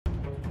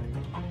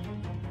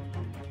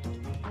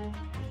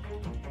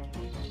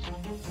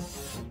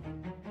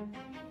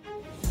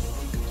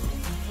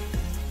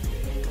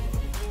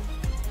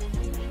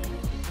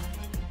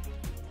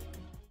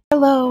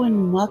Hello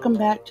and welcome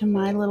back to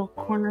my little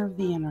corner of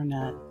the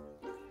internet.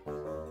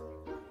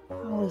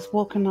 I was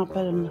woken up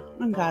at an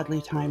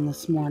ungodly time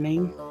this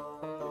morning,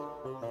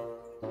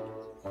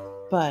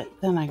 but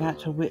then I got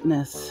to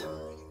witness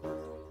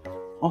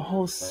a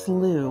whole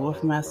slew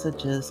of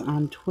messages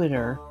on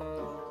Twitter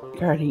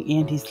regarding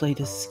Andy's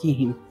latest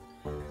scheme.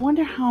 I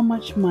wonder how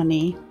much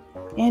money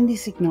Andy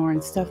Signor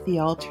and Steph the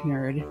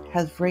Alternate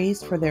has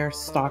raised for their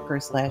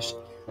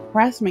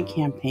stalker/harassment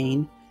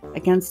campaign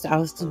against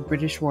ousted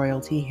British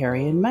royalty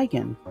Harry and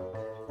Meghan.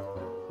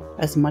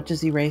 As much as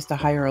he raised to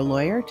hire a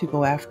lawyer to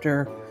go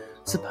after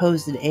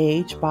supposed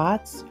AH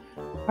bots,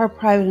 or a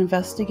private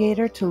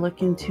investigator to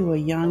look into a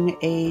young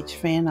AH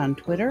fan on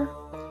Twitter,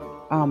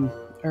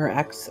 or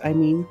X, I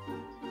mean.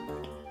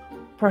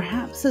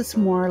 Perhaps it's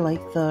more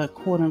like the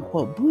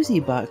quote-unquote boozy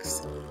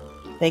bucks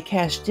they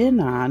cashed in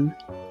on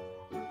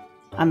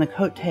the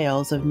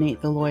coattails of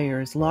Nate the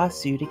lawyer's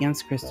lawsuit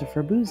against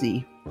Christopher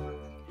Boozy.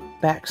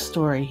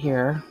 Backstory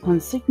here: when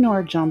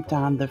Signor jumped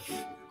on the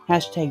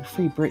hashtag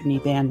Free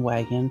Britney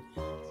bandwagon,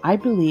 I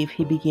believe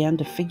he began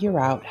to figure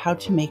out how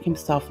to make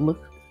himself look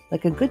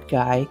like a good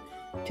guy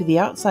to the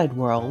outside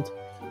world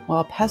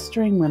while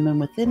pestering women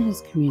within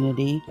his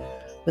community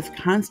with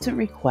constant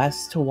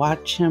requests to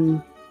watch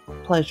him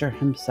pleasure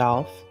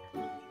himself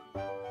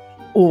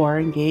or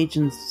engage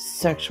in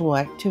sexual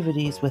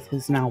activities with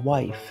his now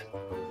wife.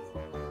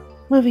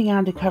 Moving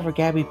on to cover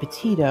Gabby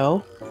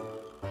Petito,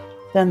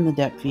 then the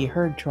Depp v.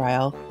 Heard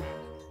trial,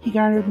 he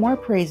garnered more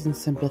praise and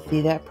sympathy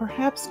that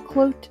perhaps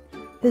cloaked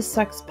his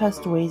sex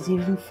pest ways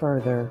even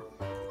further.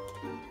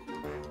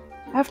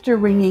 After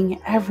wringing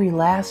every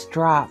last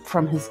drop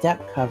from his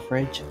Depp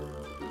coverage,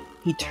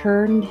 he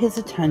turned his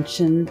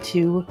attention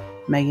to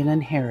Meghan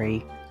and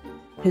Harry.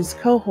 His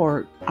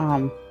co-host,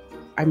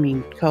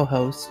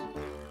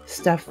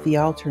 Steph the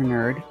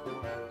Alternate,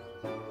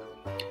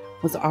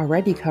 was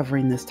already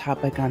covering this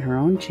topic on her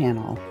own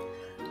channel.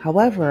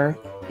 However,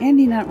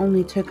 Andy not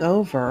only took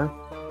over,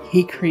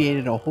 he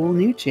created a whole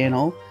new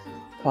channel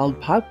called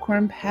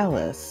Popcorn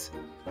Palace,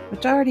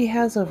 which already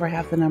has over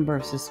half the number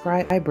of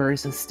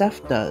subscribers as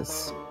Steph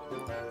does.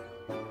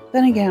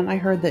 Then again, I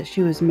heard that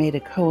she was made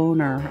a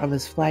co-owner of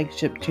his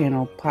flagship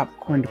channel,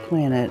 Popcorn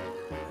Planet,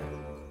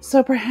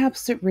 so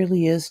perhaps it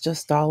really is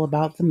just all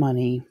about the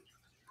money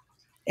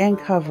and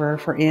cover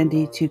for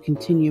Andy to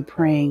continue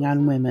preying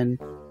on women,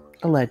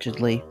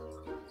 allegedly.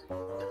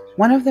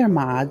 One of their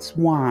mods,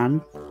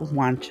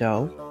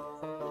 Wancho,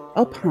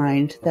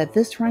 opined that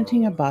this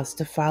renting a bus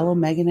to follow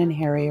Meghan and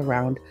Harry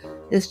around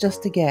is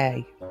just a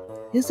gag.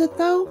 Is it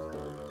though?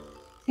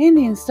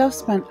 Andy and Steph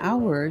spent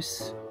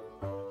hours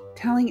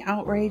telling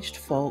outraged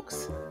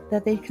folks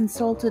that they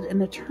consulted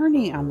an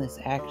attorney on this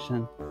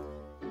action.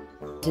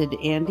 Did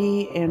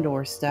Andy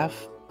and/or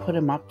Steph put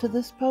him up to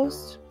this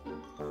post?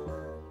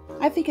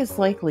 I think it's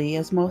likely,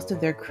 as most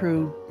of their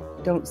crew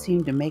don't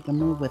seem to make a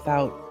move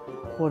without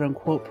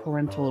quote-unquote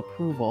parental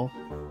approval.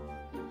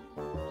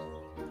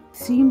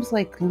 Seems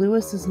like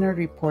Lewis's Nerd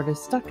Report is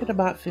stuck at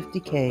about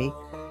 50K,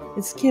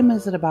 its Kim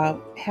is at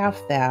about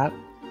half that,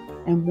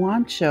 and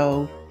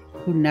Wancho,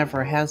 who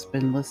never has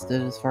been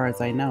listed as far as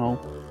I know,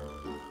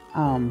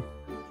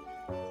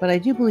 but I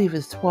do believe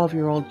his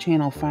 12-year-old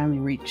channel finally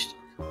reached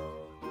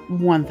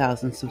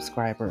 1,000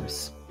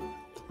 subscribers.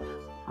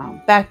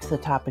 Back to the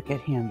topic at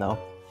hand though.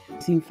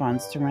 Using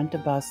funds to rent a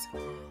bus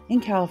in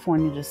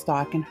California to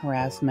stalk and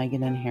harass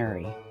Meghan and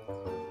Harry.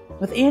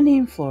 With Andy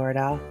in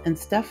Florida and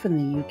Steph in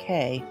the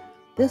UK,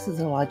 this is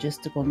a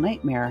logistical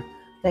nightmare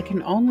that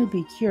can only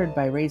be cured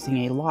by raising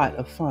a lot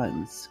of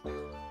funds.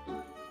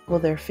 Will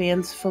their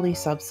fans fully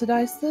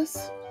subsidize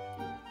this?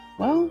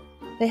 Well,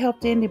 they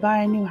helped Andy buy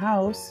a new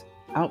house,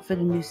 outfit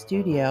a new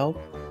studio,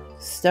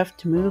 Steph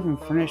to move and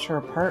furnish her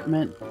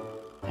apartment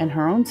and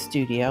her own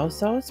studio,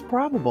 so it's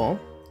probable.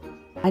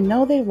 I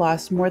know they've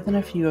lost more than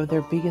a few of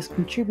their biggest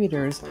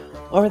contributors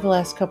over the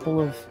last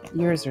couple of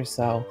years or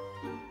so,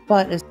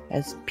 but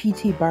as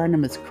P.T.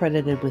 Barnum is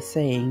credited with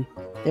saying,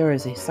 there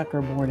is a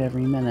sucker born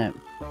every minute.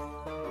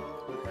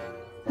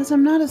 As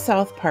I'm not a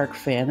South Park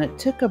fan, it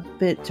took a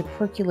bit to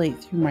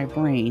percolate through my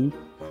brain,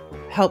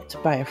 helped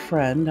by a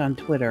friend on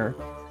Twitter,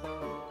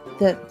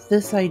 that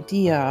this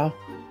idea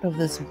of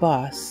this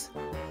bus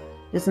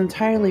is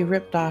entirely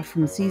ripped off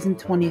from Season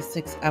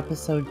 26,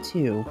 Episode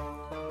 2,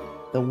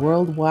 The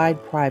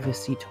Worldwide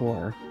Privacy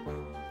Tour,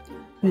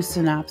 whose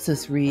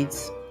synopsis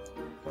reads,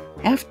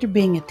 after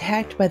being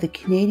attacked by the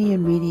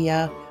Canadian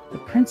media, the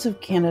Prince of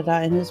Canada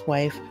and his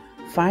wife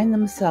find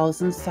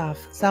themselves in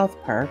South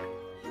Park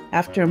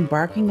after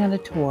embarking on a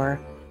tour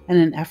in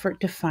an effort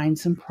to find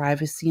some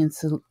privacy and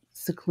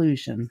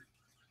seclusion.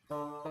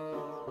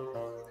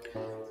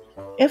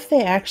 If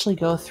they actually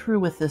go through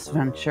with this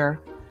venture,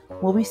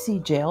 will we see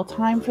jail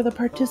time for the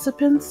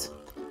participants?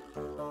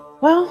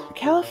 Well,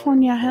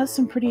 California has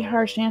some pretty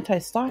harsh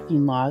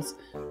anti-stalking laws,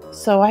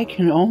 so I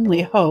can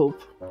only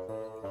hope.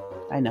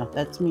 I know,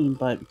 that's mean,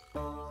 but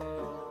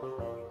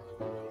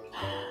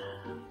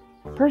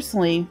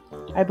Personally,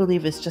 I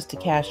believe it's just a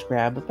cash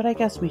grab, but I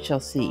guess we shall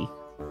see.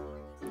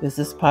 Is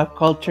this pop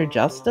culture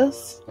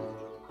justice?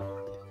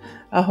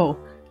 Oh,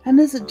 and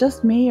is it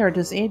just me, or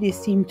does Andy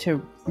seem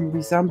to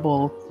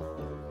resemble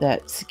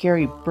that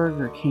scary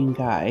Burger King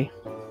guy?